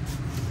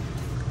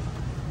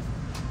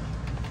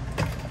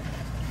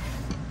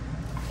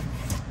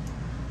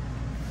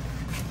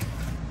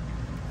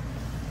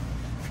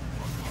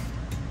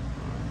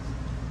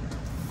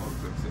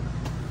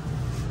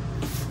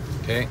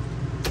 Okay.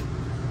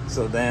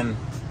 So then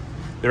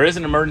there is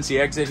an emergency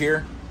exit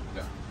here.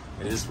 Yeah.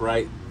 It is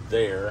right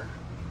there.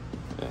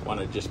 I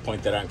want to just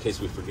point that out in case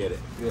we forget it.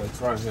 Yeah,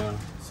 it's right here.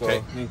 So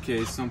Okay. in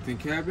case something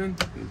happens,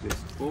 you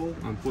just pull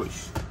and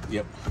push.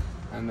 Yep.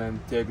 And then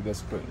take the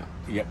screen out.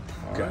 Yep.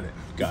 All Got right. it.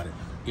 Got it.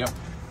 Yep.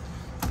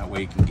 That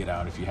way you can get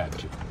out if you had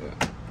to.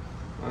 Yeah.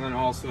 And then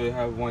also you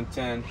have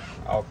 110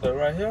 outlet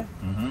right here.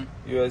 Mm-hmm.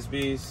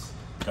 USBs.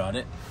 Got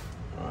it.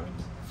 Alright.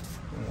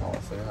 And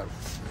also you have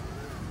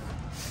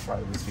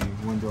privacy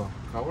window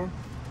cover.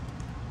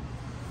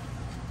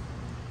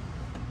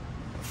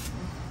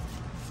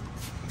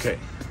 Okay.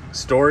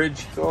 Storage.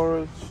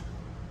 Storage.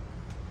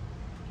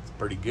 It's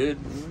pretty good.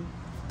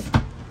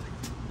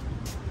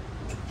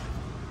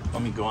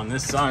 Let me go on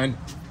this side.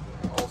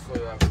 Also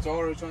you have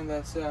storage on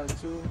that side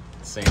too.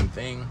 Same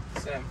thing.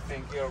 Same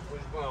thing here,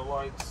 push button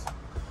lights.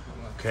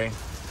 Okay.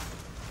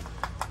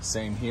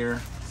 Same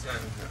here. Same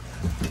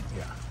here.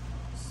 Yeah.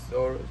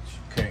 Storage.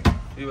 Okay.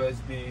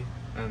 USB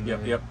and Yep.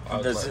 then Yep.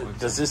 outlet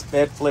Does this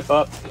bed flip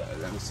up? Yeah,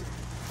 let me see.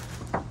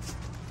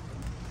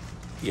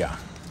 Yeah.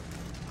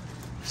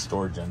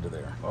 Storage under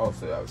there.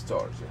 Also you have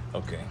storage here.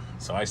 Okay.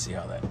 So I see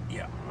how that.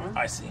 Yeah. Alright.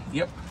 I see.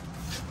 Yep.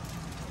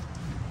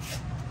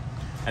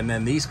 And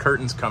then these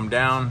curtains come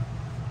down.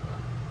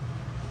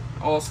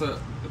 Also,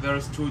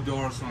 there's two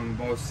doors on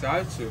both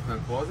sides, so you can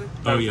close it.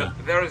 Oh, yeah.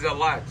 There is a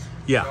latch.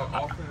 Yeah. So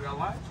open the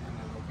latch and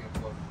then you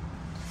can close it.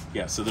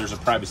 Yeah. So there's a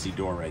privacy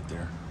door right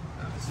there.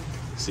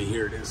 See,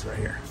 here it is right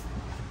here.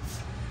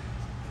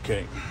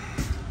 Okay.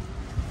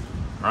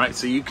 All right.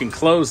 So you can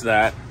close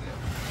that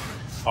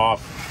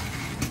off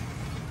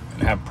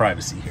and have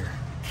privacy here.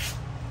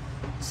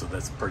 So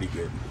that's pretty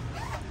good.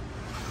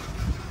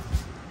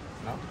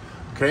 No?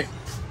 Okay.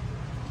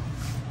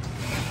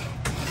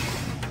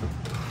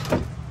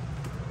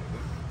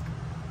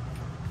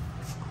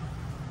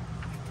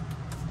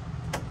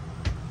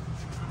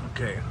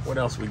 Okay, what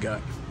else we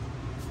got?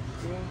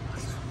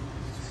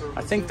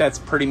 I think that's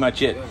pretty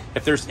much it.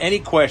 If there's any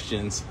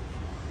questions,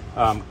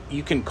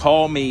 you can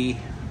call me,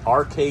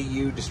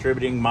 RKU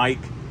Distributing Mike,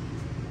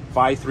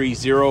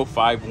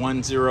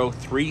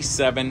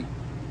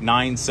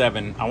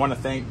 530-510-3797. I want to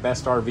thank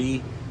Best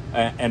RV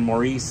and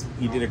Maurice.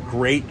 You did a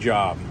great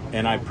job,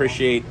 and I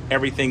appreciate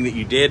everything that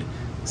you did.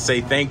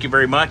 Say thank you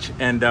very much,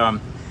 and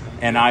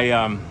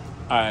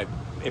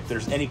if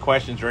there's any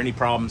questions or any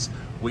problems,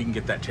 we can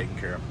get that taken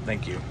care of.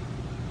 Thank you.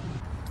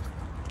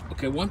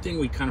 Okay, one thing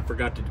we kind of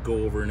forgot to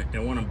go over, and I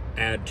want to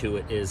add to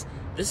it, is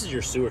this is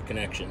your sewer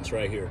connections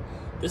right here.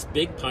 This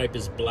big pipe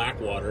is black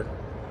water,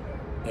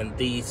 and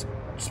these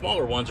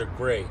smaller ones are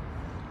gray.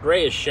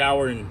 Gray is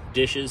shower and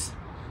dishes.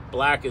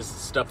 Black is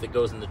stuff that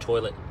goes in the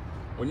toilet.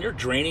 When you're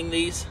draining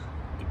these,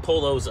 you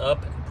pull those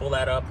up, and pull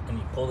that up, and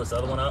you pull this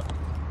other one up.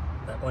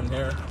 That one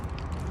there.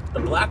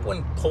 The black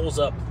one pulls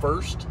up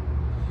first.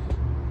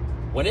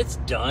 When it's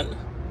done,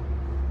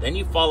 then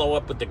you follow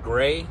up with the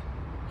gray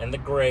and the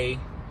gray.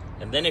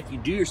 And then if you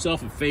do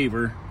yourself a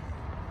favor,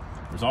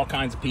 there's all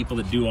kinds of people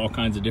that do all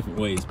kinds of different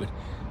ways, but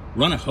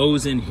run a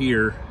hose in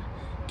here,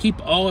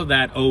 keep all of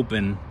that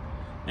open,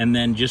 and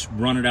then just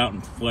run it out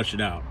and flush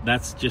it out.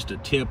 That's just a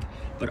tip,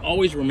 but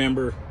always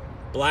remember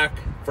black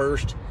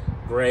first,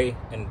 gray,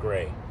 and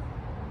gray.